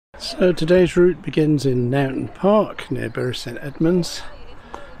So today's route begins in Nowton Park near Bury St Edmunds,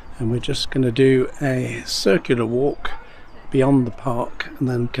 and we're just going to do a circular walk beyond the park and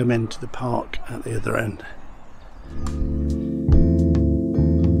then come into the park at the other end.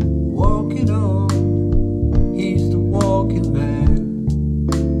 Walking on, he's the walking man.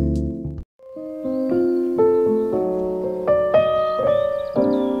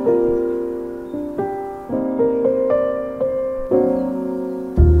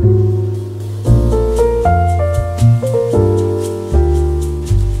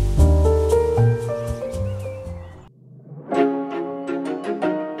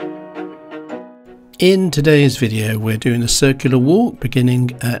 In today's video we're doing a circular walk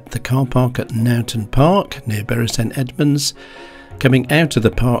beginning at the car park at Nowton Park near Bury St Edmunds, coming out of the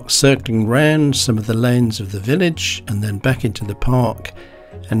park, circling round some of the lanes of the village and then back into the park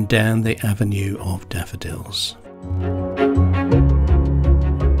and down the avenue of daffodils.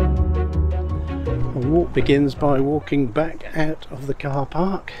 The walk begins by walking back out of the car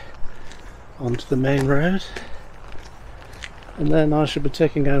park onto the main road, and then I shall be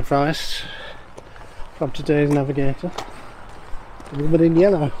taking advice from today's navigator, a little bit in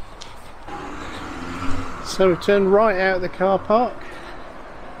yellow. So we turn right out of the car park,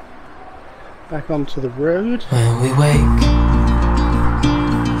 back onto the road. When we wake,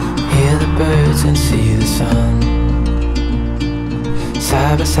 hear the birds and see the sun.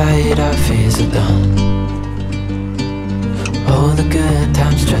 Side by side our fears are done. Oh, the good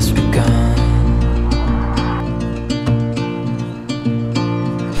times just begun.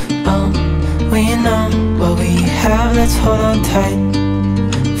 We know what we have, let's hold on tight.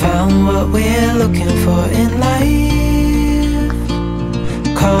 Found what we're looking for in life.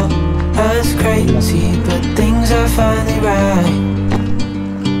 Call us crazy, but things are finally right.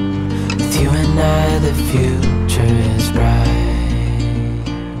 With you and I, the future is bright.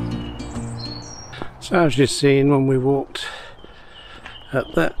 So as you've seen when we walked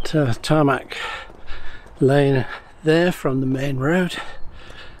at that tarmac lane there from the main road,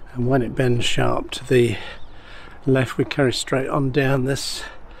 and when it bends sharp to the left we carry straight on down this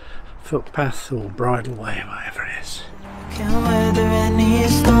footpath or bridle way, whatever it is. Can weather any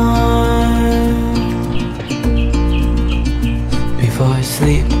storm. Before I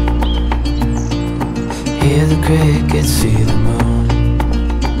sleep, hear the crickets, see the moon.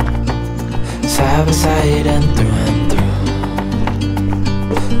 Side by side and through.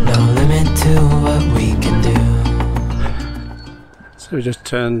 No limit to what we can do. So we just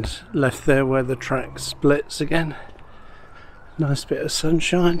turned left there where the track splits again. Nice bit of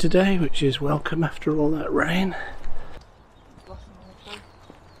sunshine today, which is welcome after all that rain.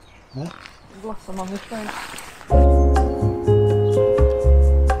 Blossom on this road.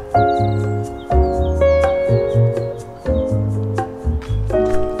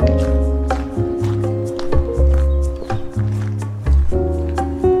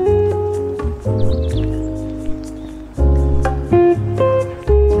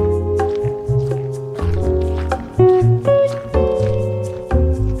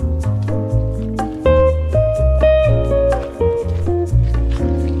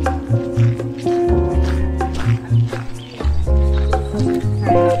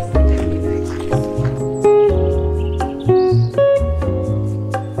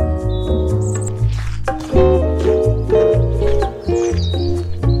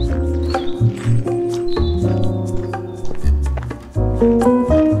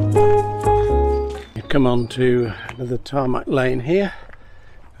 Come on to another tarmac lane here.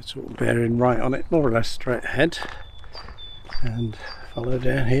 It's all bearing right on it, more or less straight ahead, and follow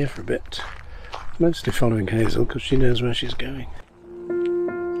down here for a bit. Mostly following Hazel because she knows where she's going.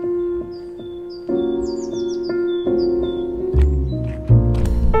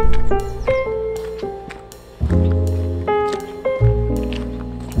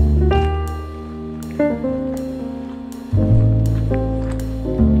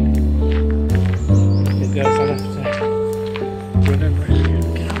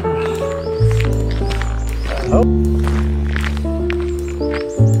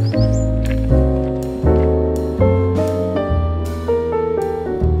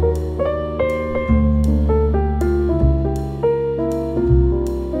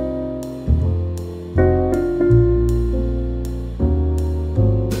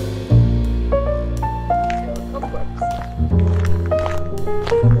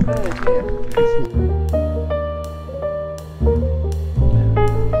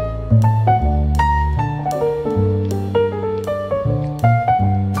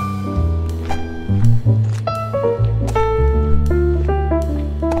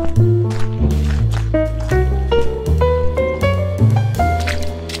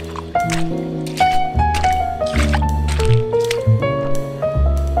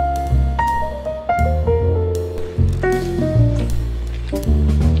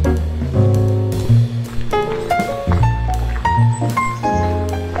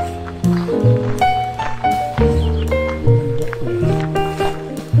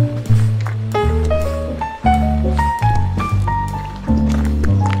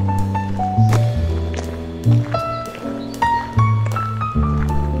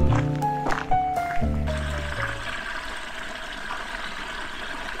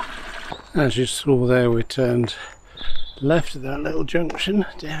 As you saw there, we turned left at that little junction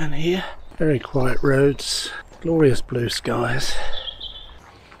down here. Very quiet roads, glorious blue skies.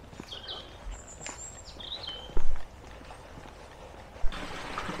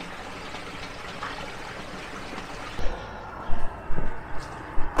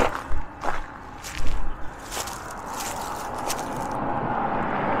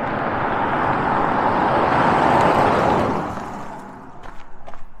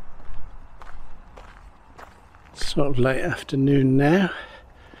 Sort of late afternoon now.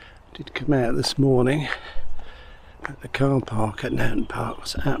 Did come out this morning at the car park at Nowton Park. It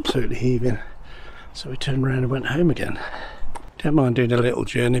was absolutely heaving, so we turned around and went home again. Don't mind doing a little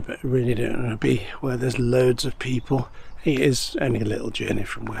journey, but we really don't want to be where there's loads of people. It is only a little journey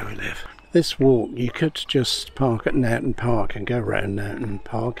from where we live. This walk, you could just park at Nowton Park and go around Nowton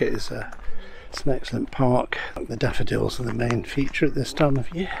Park. It's an excellent park. The daffodils are the main feature at this time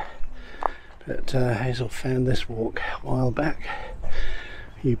of year. But Hazel found this walk a while back.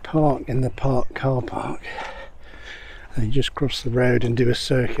 You park in the park car park and you just cross the road and do a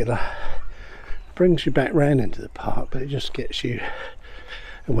circular. It brings you back round into the park, but it just gets you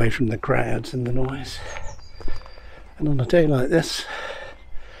away from the crowds and the noise. And on a day like this,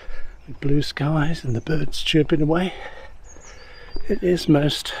 with blue skies and the birds chirping away, it is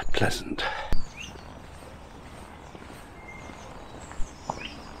most pleasant.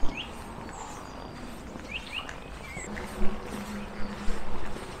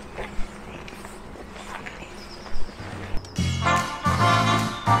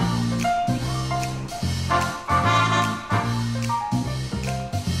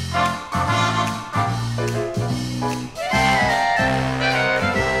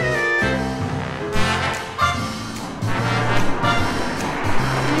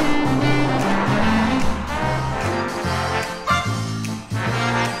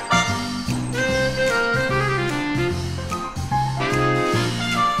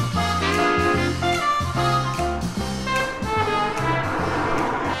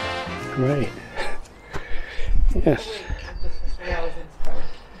 Great. Yes.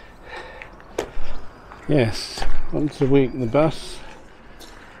 Yes, once a week the bus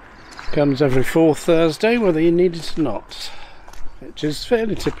comes every fourth Thursday, whether you need it or not, which is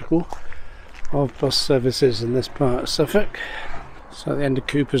fairly typical of bus services in this part of Suffolk. So at the end of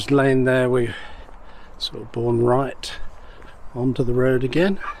Cooper's Lane there, we sort of borne right onto the road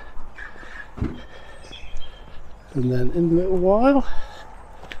again, and then in a little while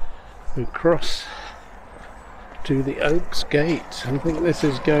we cross to the Oaks Gate. I think this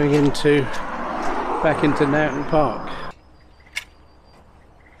is going into back into Nowton Park.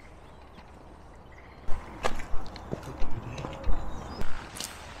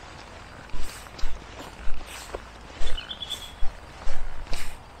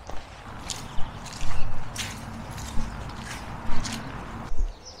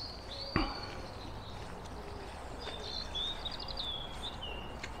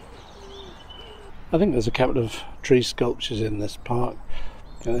 I think there's a couple of tree sculptures in this park,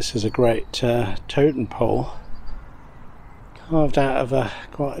 and this is a great totem pole carved out of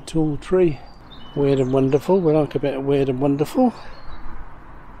quite a tall tree. Weird and wonderful. We like a bit of weird and wonderful.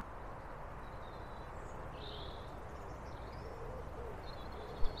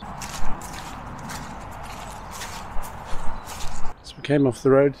 So we came off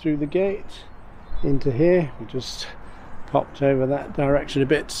the road through the gate into here. We just popped over that direction a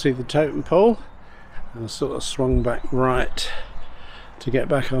bit to see the totem pole. And I sort of swung back right to get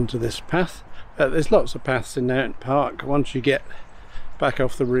back onto this path. There's lots of paths in Nowton Park. Once you get back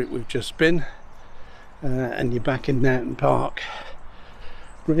off the route we've just been and you're back in Nowton Park,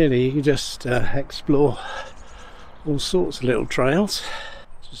 really you just explore all sorts of little trails.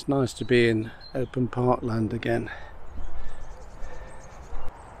 It's just nice to be in open parkland again.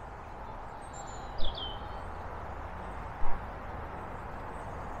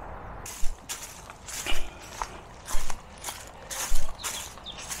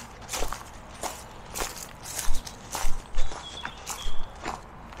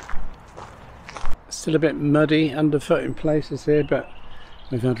 Still a bit muddy underfoot in places here, but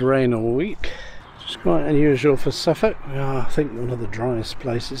we've had rain all week, which is quite unusual for Suffolk. We are, I think, one of the driest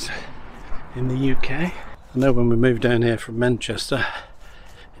places in the UK. I know when we moved down here from Manchester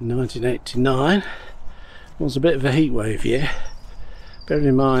in 1989, it was a bit of a heat wave year. Bearing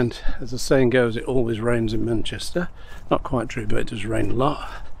in mind, as the saying goes, it always rains in Manchester. Not quite true, but it does rain a lot.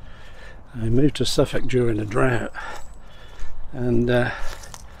 I moved to Suffolk during a drought, and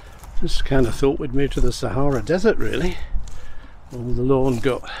just kind of thought we'd move to the Sahara Desert really. All the lawn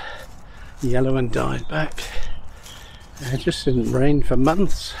got yellow and died back. It just didn't rain for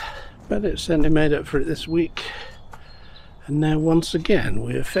months. But it certainly made up for it this week. And now once again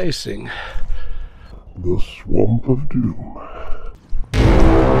we are facing the Swamp of Doom.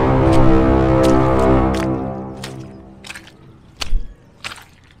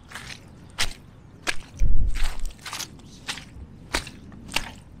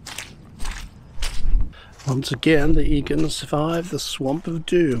 Once again the Eagons survive the Swamp of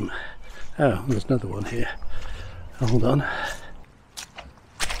Doom. Oh, there's another one here. Hold on.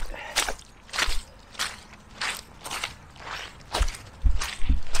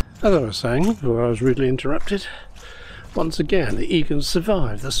 As I was saying before I was rudely interrupted, once again the Eagons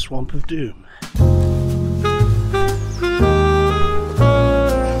survive the Swamp of Doom.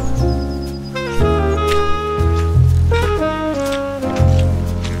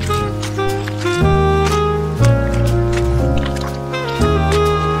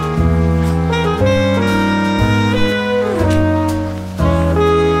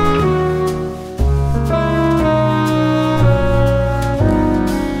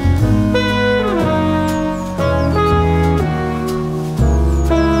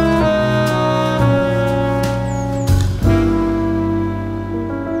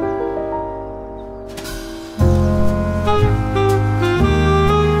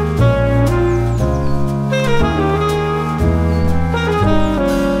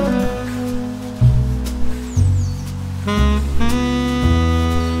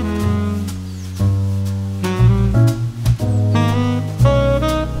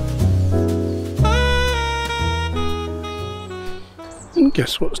 And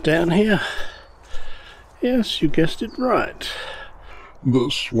guess what's down here? Yes, you guessed it right. The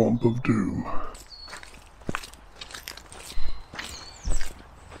Swamp of Doom.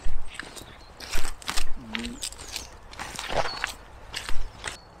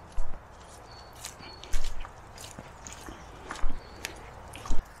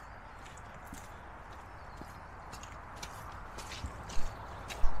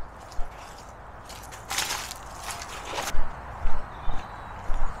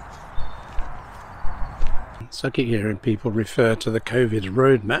 So I keep hearing people refer to the COVID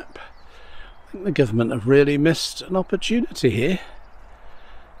roadmap. I think the government have really missed an opportunity here.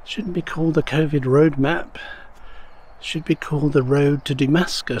 It shouldn't be called the COVID roadmap. It should be called the road to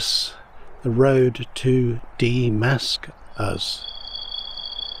Damascus. The road to demask us.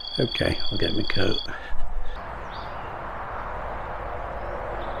 Okay, I'll get my coat.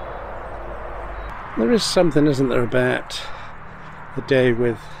 There is something, isn't there, about the day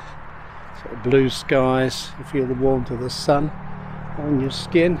with sort of blue skies. You feel the warmth of the sun on your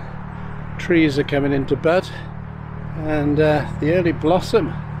skin. Trees are coming into bud, and the early blossom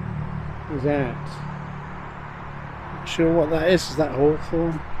is out. Not sure what that is. Is that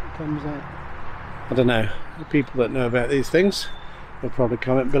hawthorn that comes out? I don't know. The people that know about these things will probably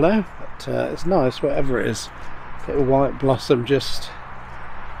comment below. But it's nice, whatever it is. Little white blossom just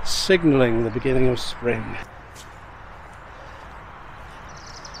signalling the beginning of spring.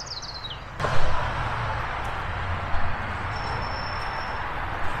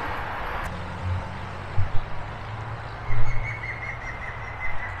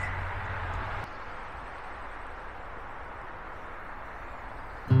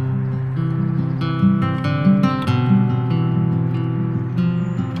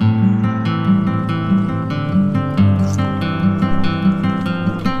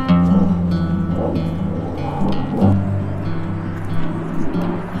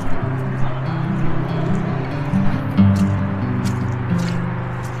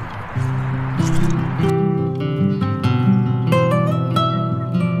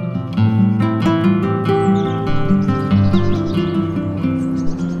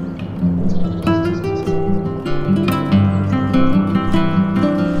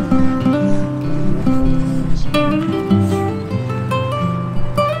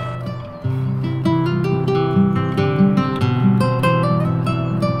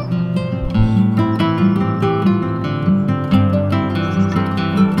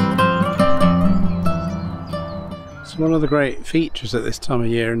 One of the great features at this time of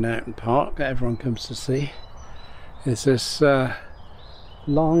year in Nowton Park that everyone comes to see is this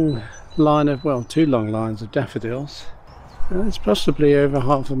long line of, well, two long lines of daffodils. And there's possibly over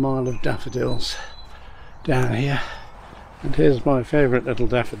half a mile of daffodils down here. And here's my favourite little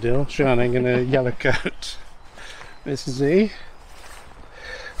daffodil shining in a yellow coat. Mrs. E.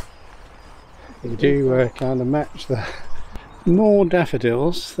 You do kind of match the more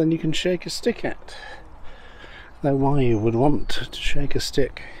daffodils than you can shake a stick at. Though why you would want to shake a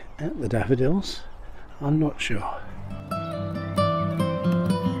stick at the daffodils, I'm not sure.